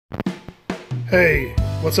Hey,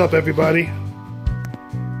 what's up everybody?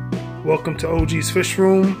 Welcome to OG's Fish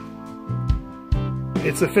Room.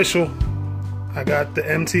 It's official. I got the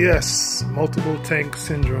MTS, Multiple Tank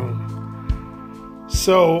Syndrome.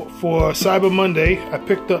 So for Cyber Monday, I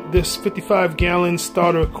picked up this 55-gallon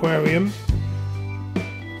starter aquarium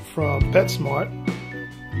from Petsmart.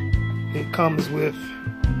 It comes with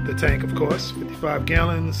the tank, of course, 55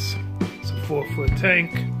 gallons. It's a 4-foot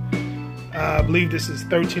tank. I believe this is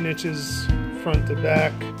 13 inches front to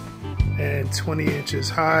back and 20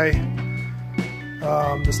 inches high.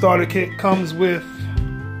 The starter kit comes with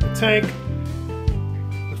the tank,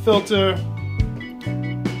 the filter,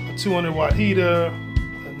 a 200-watt heater,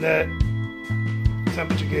 a net,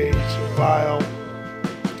 temperature gauge, a vial,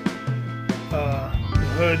 the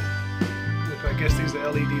hood with, I guess these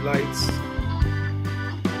are LED lights.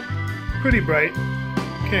 Pretty bright,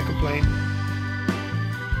 can't complain.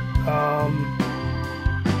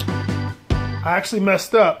 I actually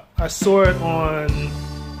messed up. I saw it on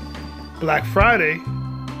Black Friday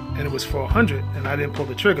and it was for $100 and I didn't pull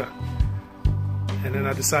the trigger. And then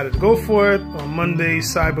I decided to go for it on Monday,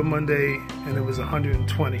 Cyber Monday, and it was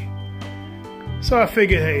 $120. So I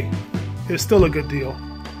figured, hey, it's still a good deal.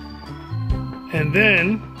 And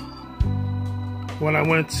then when I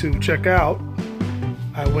went to check out,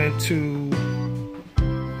 I went to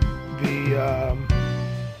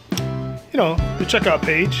the checkout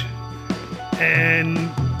page, and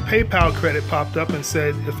PayPal credit popped up and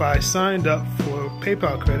said if I signed up for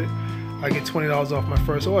PayPal credit, I get $20 off my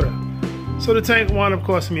first order. So the tank wound up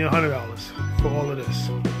costing me $100 for all of this.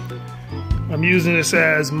 I'm using this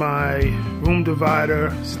as my room divider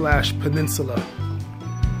 / Peninsula.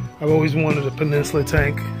 I've always wanted a Peninsula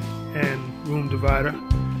tank and room divider,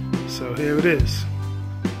 so here it is.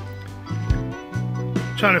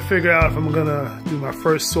 Trying to figure out if I'm gonna do my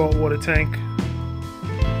first saltwater tank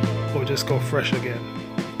or just go fresh again.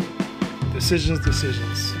 Decisions.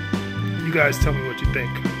 You guys tell me what you think.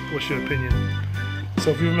 What's your opinion?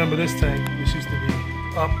 So if you remember this tank, this used to be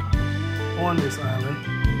up on this island.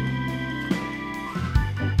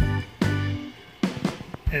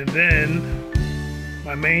 And then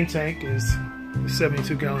my main tank is the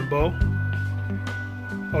 72-gallon bow.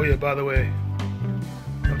 Oh yeah, by the way,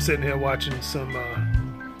 I'm sitting here watching some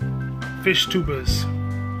fish tubers.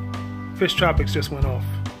 Fish Tropics just went off.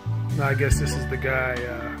 Now I guess this is the guy,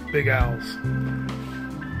 Big Owls.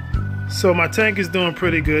 So my tank is doing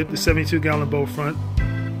pretty good, the 72-gallon bow front.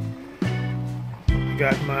 I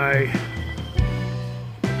got my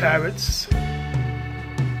parrots.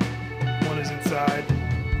 One is inside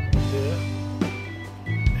there.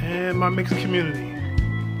 And my mixed community.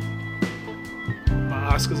 My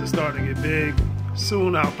Oscars are starting to get big.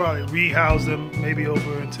 Soon I'll probably rehouse them, maybe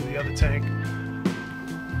over into the other tank.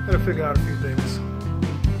 Gotta figure out a few things.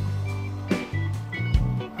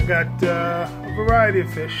 I got a variety of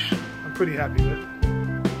fish I'm pretty happy with.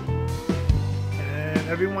 And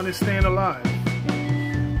everyone is staying alive.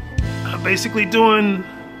 I'm basically doing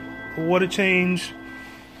a water change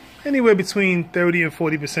anywhere between 30 and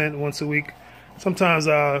 40% once a week. Sometimes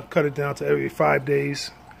I'll cut it down to every 5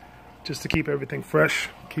 days just to keep everything fresh,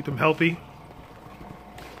 keep them healthy.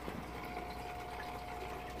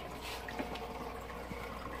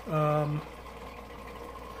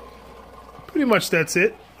 Pretty much that's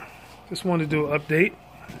it. Just wanted to do an update,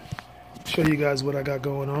 show you guys what I got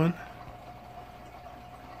going on,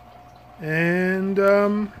 and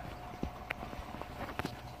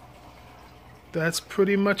that's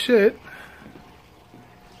pretty much it.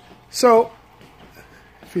 So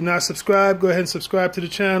if you're not subscribed, go ahead and subscribe to the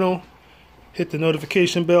channel. Hit the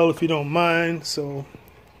notification bell if you don't mind, so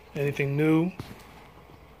anything new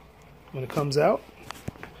when it comes out,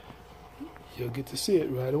 you'll get to see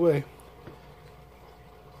it right away.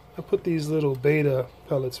 I put these little beta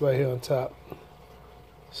pellets right here on top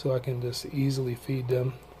so I can just easily feed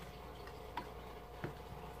them,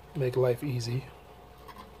 make life easy.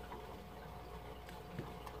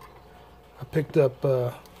 I picked up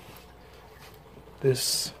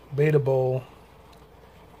this beta bowl,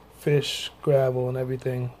 fish, gravel, and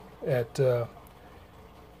everything at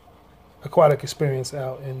Aquatic Experience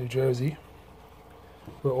out in New Jersey,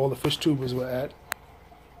 where all the fish tubers were at.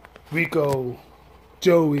 Rico,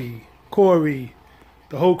 Joey, Corey,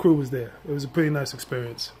 the whole crew was there. It was a pretty nice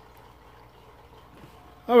experience.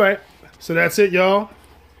 Alright, so that's it, y'all.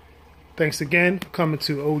 Thanks again for coming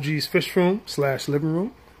to OG's Fish Room / Living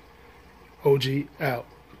Room. OG out.